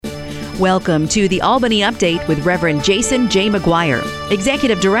Welcome to the Albany Update with Reverend Jason J. McGuire,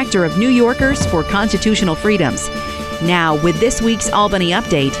 Executive Director of New Yorkers for Constitutional Freedoms. Now, with this week's Albany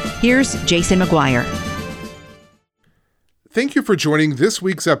Update, here's Jason McGuire. Thank you for joining this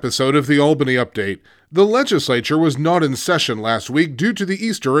week's episode of the Albany Update. The legislature was not in session last week due to the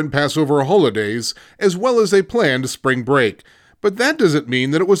Easter and Passover holidays, as well as a planned spring break. But that doesn't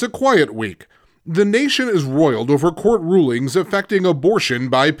mean that it was a quiet week. The nation is roiled over court rulings affecting abortion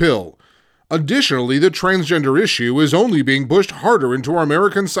by pill. Additionally, the transgender issue is only being pushed harder into our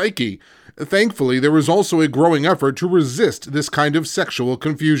American psyche. Thankfully, there is also a growing effort to resist this kind of sexual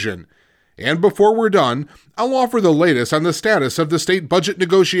confusion. And before we're done, I'll offer the latest on the status of the state budget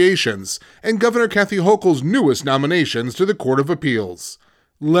negotiations and Governor Kathy Hochul's newest nominations to the Court of Appeals.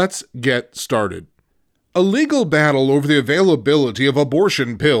 Let's get started. A legal battle over the availability of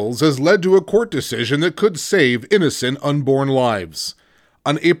abortion pills has led to a court decision that could save innocent unborn lives.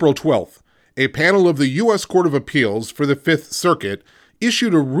 On April 12th, a panel of the U.S. Court of Appeals for the Fifth Circuit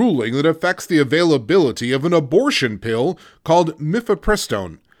issued a ruling that affects the availability of an abortion pill called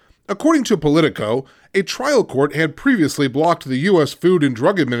mifepristone. According to Politico, a trial court had previously blocked the U.S. Food and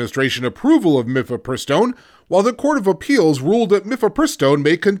Drug Administration approval of mifepristone, while the Court of Appeals ruled that mifepristone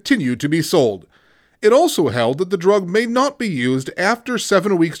may continue to be sold. It also held that the drug may not be used after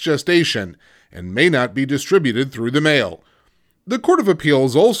 7 weeks gestation and may not be distributed through the mail. The Court of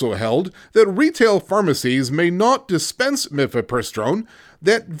Appeals also held that retail pharmacies may not dispense mifepristone,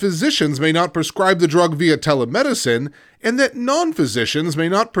 that physicians may not prescribe the drug via telemedicine, and that non-physicians may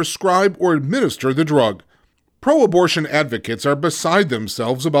not prescribe or administer the drug. Pro-abortion advocates are beside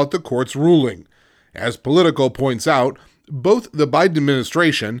themselves about the court's ruling. As Politico points out, both the Biden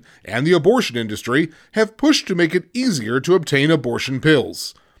administration and the abortion industry have pushed to make it easier to obtain abortion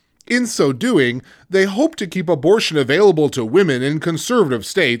pills. In so doing, they hope to keep abortion available to women in conservative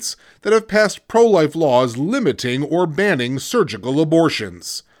states that have passed pro-life laws limiting or banning surgical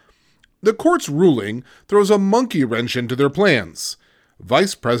abortions. The court's ruling throws a monkey wrench into their plans.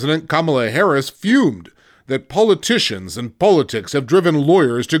 Vice President Kamala Harris fumed that politicians and politics have driven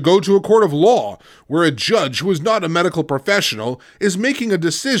lawyers to go to a court of law where a judge who is not a medical professional is making a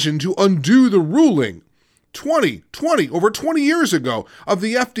decision to undo the ruling. Over 20 years ago of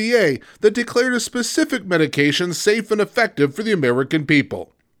the FDA that declared a specific medication safe and effective for the American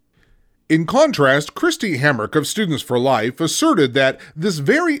people. In contrast, Christy Hamrick of Students for Life asserted that this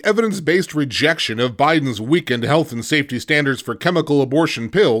very evidence-based rejection of Biden's weakened health and safety standards for chemical abortion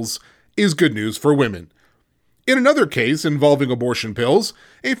pills is good news for women. In another case involving abortion pills,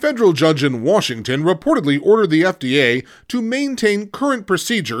 a federal judge in Washington reportedly ordered the FDA to maintain current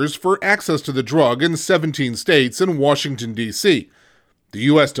procedures for access to the drug in 17 states and Washington, D.C. The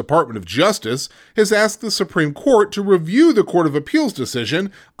U.S. Department of Justice has asked the Supreme Court to review the Court of Appeals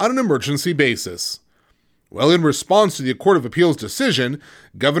decision on an emergency basis. Well, in response to the Court of Appeals decision,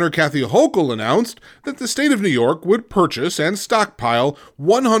 Governor Kathy Hochul announced that the state of New York would purchase and stockpile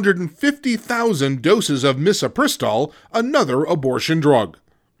 150,000 doses of misoprostol, another abortion drug.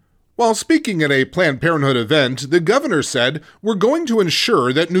 While speaking at a Planned Parenthood event, the governor said, "We're going to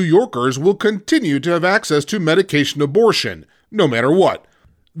ensure that New Yorkers will continue to have access to medication abortion, no matter what."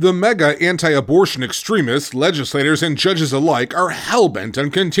 The mega anti-abortion extremists, legislators, and judges alike are hell-bent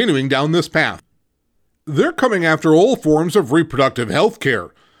on continuing down this path. They're coming after all forms of reproductive health care.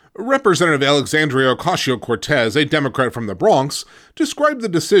 Representative Alexandria Ocasio-Cortez, a Democrat from the Bronx, described the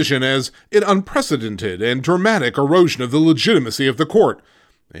decision as an unprecedented and dramatic erosion of the legitimacy of the court.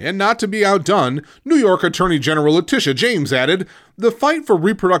 And not to be outdone, New York Attorney General Letitia James added, "The fight for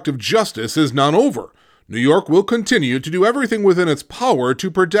reproductive justice is not over. New York will continue to do everything within its power to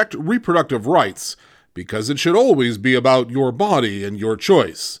protect reproductive rights, because it should always be about your body and your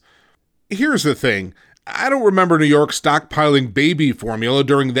choice." Here's the thing. I don't remember New York stockpiling baby formula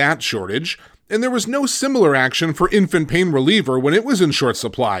during that shortage, and there was no similar action for infant pain reliever when it was in short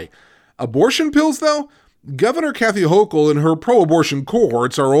supply. Abortion pills, though? Governor Kathy Hochul and her pro-abortion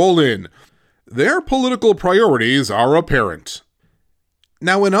cohorts are all in. Their political priorities are apparent.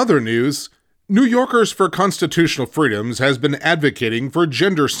 Now, in other news, New Yorkers for Constitutional Freedoms has been advocating for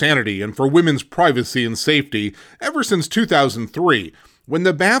gender sanity and for women's privacy and safety ever since 2003, when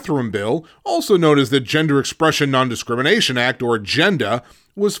the bathroom bill, also known as the Gender Expression Non-Discrimination Act, or GENDA,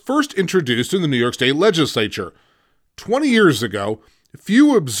 was first introduced in the New York State Legislature. 20 years ago,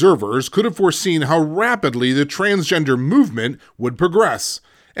 few observers could have foreseen how rapidly the transgender movement would progress,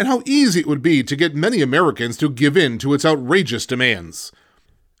 and how easy it would be to get many Americans to give in to its outrageous demands.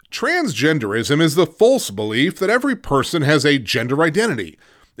 Transgenderism is the false belief that every person has a gender identity,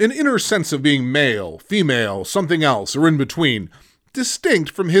 an inner sense of being male, female, something else, or in between,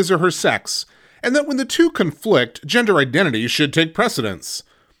 distinct from his or her sex, and that when the two conflict, gender identity should take precedence.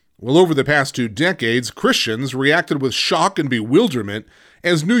 Well, over the past 2 decades, Christians reacted with shock and bewilderment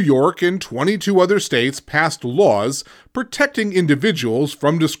as New York and 22 other states passed laws protecting individuals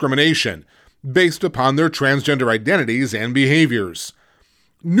from discrimination based upon their transgender identities and behaviors.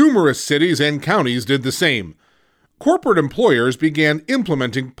 Numerous cities and counties did the same. Corporate employers began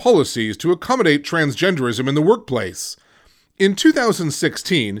implementing policies to accommodate transgenderism in the workplace. In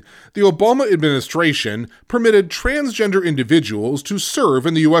 2016, the Obama administration permitted transgender individuals to serve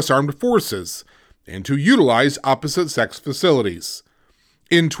in the U.S. Armed Forces and to utilize opposite-sex facilities.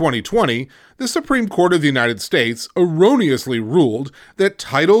 In 2020, the Supreme Court of the United States erroneously ruled that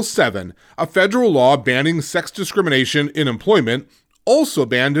Title VII, a federal law banning sex discrimination in employment, also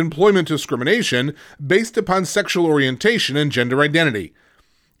banned employment discrimination based upon sexual orientation and gender identity.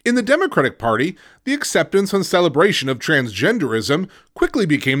 In the Democratic Party, the acceptance and celebration of transgenderism quickly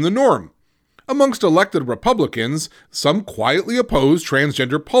became the norm. Amongst elected Republicans, some quietly opposed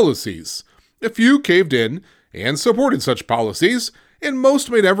transgender policies. A few caved in and supported such policies, and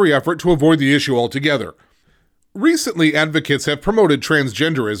most made every effort to avoid the issue altogether. Recently, advocates have promoted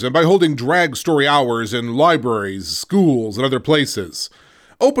transgenderism by holding drag story hours in libraries, schools, and other places,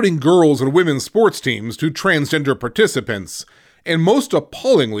 opening girls' and women's sports teams to transgender participants, and most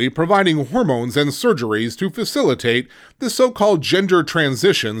appallingly providing hormones and surgeries to facilitate the so-called gender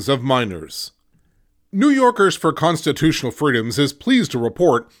transitions of minors. New Yorkers for Constitutional Freedoms is pleased to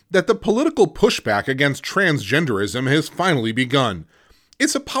report that the political pushback against transgenderism has finally begun.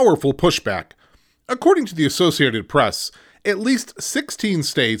 It's a powerful pushback. According to the Associated Press, at least 16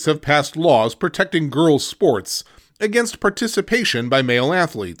 states have passed laws protecting girls' sports against participation by male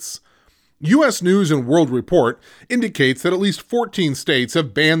athletes. U.S. News and World Report indicates that at least 14 states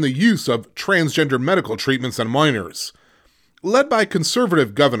have banned the use of transgender medical treatments on minors. Led by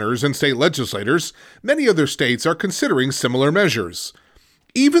conservative governors and state legislators, many other states are considering similar measures.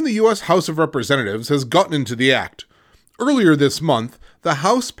 Even the U.S. House of Representatives has gotten into the act. Earlier this month, the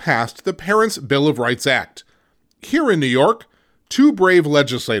House passed the Parents' Bill of Rights Act. Here in New York, 2 brave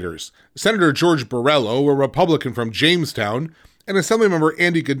legislators, Senator George Borrello, a Republican from Jamestown, and Assemblymember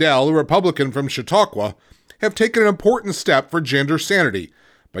Andy Goodell, a Republican from Chautauqua, have taken an important step for gender sanity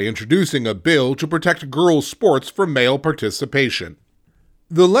by introducing a bill to protect girls' sports from male participation.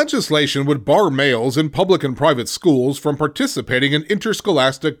 The legislation would bar males in public and private schools from participating in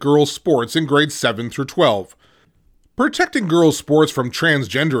interscholastic girls' sports in grades 7 through 12. Protecting girls' sports from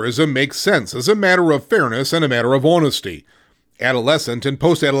transgenderism makes sense as a matter of fairness and a matter of honesty. Adolescent and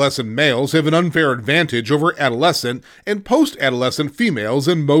post-adolescent males have an unfair advantage over adolescent and post-adolescent females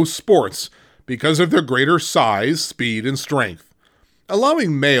in most sports because of their greater size, speed, and strength.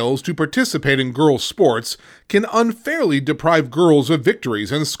 Allowing males to participate in girls' sports can unfairly deprive girls of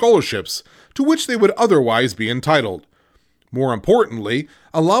victories and scholarships to which they would otherwise be entitled. More importantly,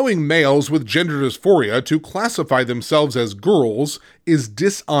 allowing males with gender dysphoria to classify themselves as girls is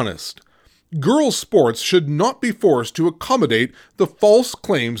dishonest. Girls' sports should not be forced to accommodate the false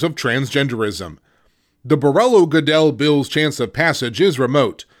claims of transgenderism. The Borrello-Goodell bill's chance of passage is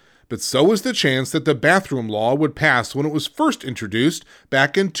remote, but so is the chance that the bathroom law would pass when it was first introduced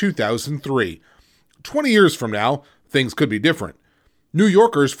back in 2003. 20 years from now, things could be different. New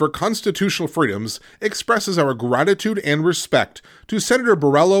Yorkers for Constitutional Freedoms expresses our gratitude and respect to Senator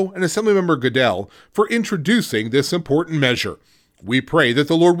Borrello and Assemblymember Goodell for introducing this important measure. We pray that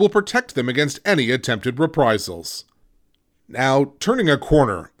the Lord will protect them against any attempted reprisals. Now, turning a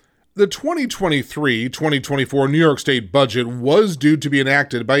corner. The 2023-2024 New York State budget was due to be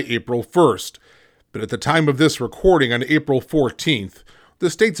enacted by April 1st, but at the time of this recording on April 14th, the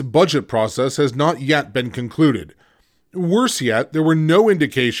state's budget process has not yet been concluded. Worse yet, there were no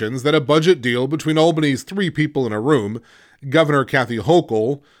indications that a budget deal between Albany's 3 people in a room, Governor Kathy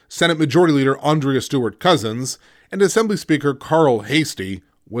Hochul, Senate Majority Leader Andrea Stewart-Cousins, and Assembly Speaker Carl Hastie,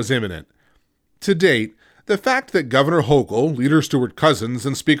 was imminent. To date, the fact that Governor Hochul, Leader Stewart-Cousins,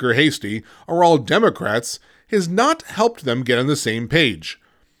 and Speaker Hastie are all Democrats has not helped them get on the same page.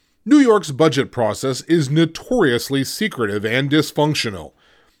 New York's budget process is notoriously secretive and dysfunctional.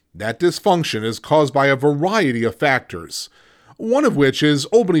 That dysfunction is caused by a variety of factors, one of which is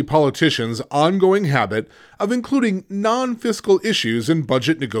Albany politicians' ongoing habit of including non-fiscal issues in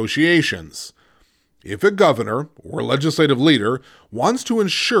budget negotiations. If a governor or legislative leader wants to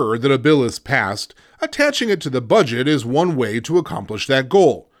ensure that a bill is passed, attaching it to the budget is one way to accomplish that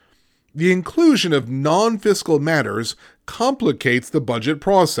goal. The inclusion of non-fiscal matters complicates the budget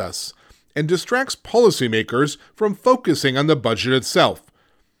process and distracts policymakers from focusing on the budget itself.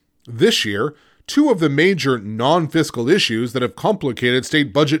 This year, two of the major non-fiscal issues that have complicated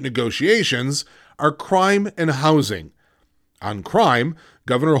state budget negotiations are crime and housing. On crime,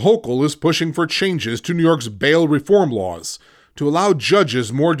 Governor Hochul is pushing for changes to New York's bail reform laws to allow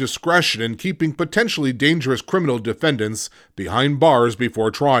judges more discretion in keeping potentially dangerous criminal defendants behind bars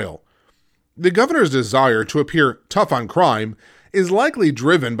before trial. The governor's desire to appear tough on crime is likely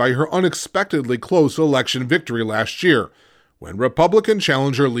driven by her unexpectedly close election victory last year, when Republican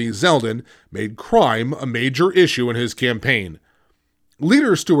challenger Lee Zeldin made crime a major issue in his campaign.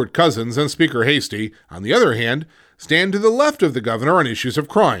 Leader Stuart Cousins and Speaker Hastie, on the other hand, stand to the left of the governor on issues of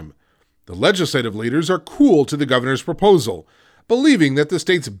crime. The legislative leaders are cool to the governor's proposal, believing that the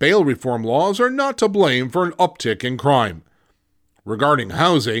state's bail reform laws are not to blame for an uptick in crime. Regarding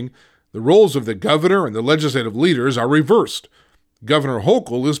housing, the roles of the governor and the legislative leaders are reversed. Governor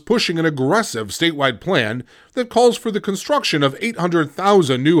Hochul is pushing an aggressive statewide plan that calls for the construction of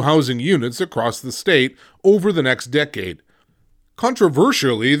 800,000 new housing units across the state over the next decade.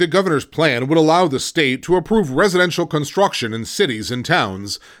 Controversially, the governor's plan would allow the state to approve residential construction in cities and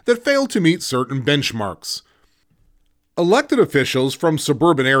towns that fail to meet certain benchmarks. Elected officials from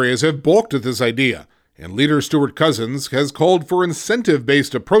suburban areas have balked at this idea, and Leader Stuart Cousins has called for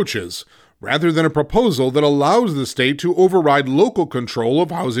incentive-based approaches rather than a proposal that allows the state to override local control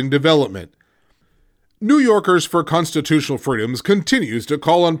of housing development. New Yorkers for Constitutional Freedoms continues to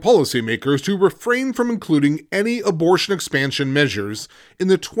call on policymakers to refrain from including any abortion expansion measures in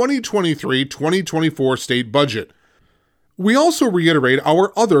the 2023-2024 state budget. We also reiterate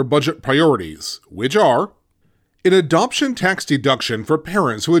our other budget priorities, which are an adoption tax deduction for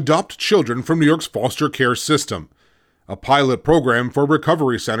parents who adopt children from New York's foster care system, a pilot program for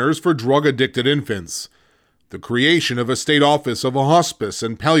recovery centers for drug-addicted infants, the creation of a state office of a hospice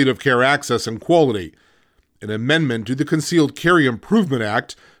and palliative care access and quality, an amendment to the Concealed Carry Improvement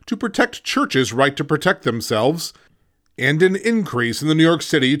Act to protect churches' right to protect themselves, and an increase in the New York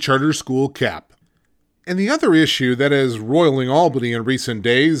City charter school cap. And the other issue that is roiling Albany in recent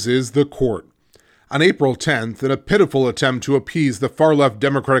days is the court. On April 10th, in a pitiful attempt to appease the far-left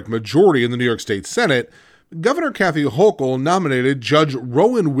Democratic majority in the New York State Senate, Governor Kathy Hochul nominated Judge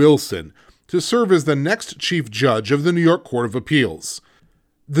Rowan Wilson to serve as the next Chief Judge of the New York Court of Appeals.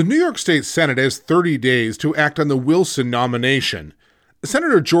 The New York State Senate has 30 days to act on the Wilson nomination.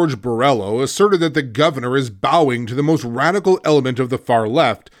 Senator George Borrello asserted that the governor is bowing to the most radical element of the far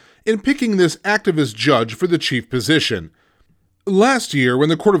left in picking this activist judge for the chief position. Last year, when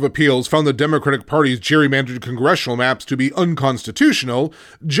the Court of Appeals found the Democratic Party's gerrymandered congressional maps to be unconstitutional,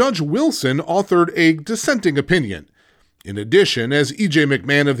 Judge Wilson authored a dissenting opinion. In addition, as E.J.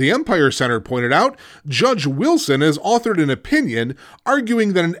 McMahon of the Empire Center pointed out, Judge Wilson has authored an opinion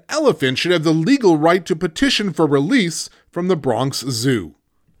arguing that an elephant should have the legal right to petition for release from the Bronx Zoo.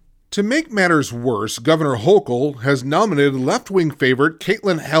 To make matters worse, Governor Hochul has nominated left-wing favorite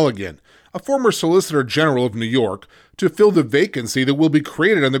Caitlin Halligan, a former Solicitor General of New York, to fill the vacancy that will be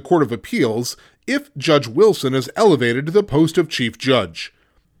created on the Court of Appeals if Judge Wilson is elevated to the post of Chief Judge.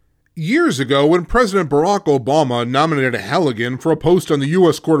 Years ago, when President Barack Obama nominated Halligan for a post on the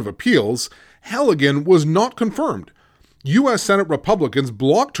U.S. Court of Appeals, Halligan was not confirmed. U.S. Senate Republicans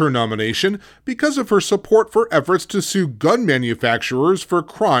blocked her nomination because of her support for efforts to sue gun manufacturers for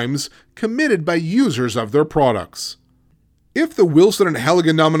crimes committed by users of their products. If the Wilson and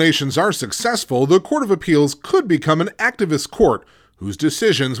Halligan nominations are successful, the Court of Appeals could become an activist court whose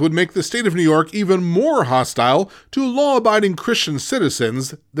decisions would make the state of New York even more hostile to law-abiding Christian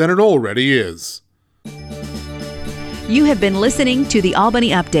citizens than it already is. You have been listening to the Albany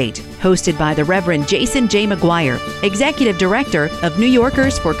Update, hosted by the Reverend Jason J. McGuire, Executive Director of New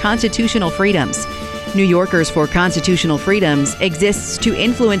Yorkers for Constitutional Freedoms. New Yorkers for Constitutional Freedoms exists to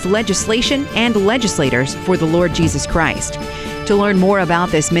influence legislation and legislators for the Lord Jesus Christ. To learn more about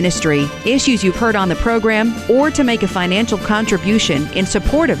this ministry, issues you've heard on the program, or to make a financial contribution in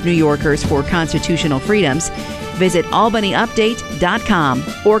support of New Yorkers for Constitutional Freedoms, visit albanyupdate.com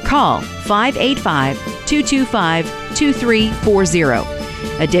or call 585-225-2340.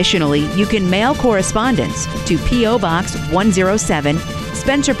 Additionally, you can mail correspondence to P.O. Box 107,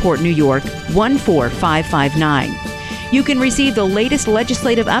 Spencerport, New York 14559. You can receive the latest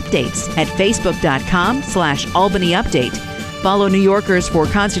legislative updates at facebook.com/Albany Update. Follow New Yorkers for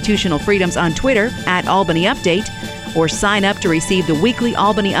Constitutional Freedoms on Twitter @Albany Update, or sign up to receive the weekly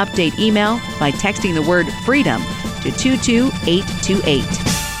Albany Update email by texting the word FREEDOM to 22828.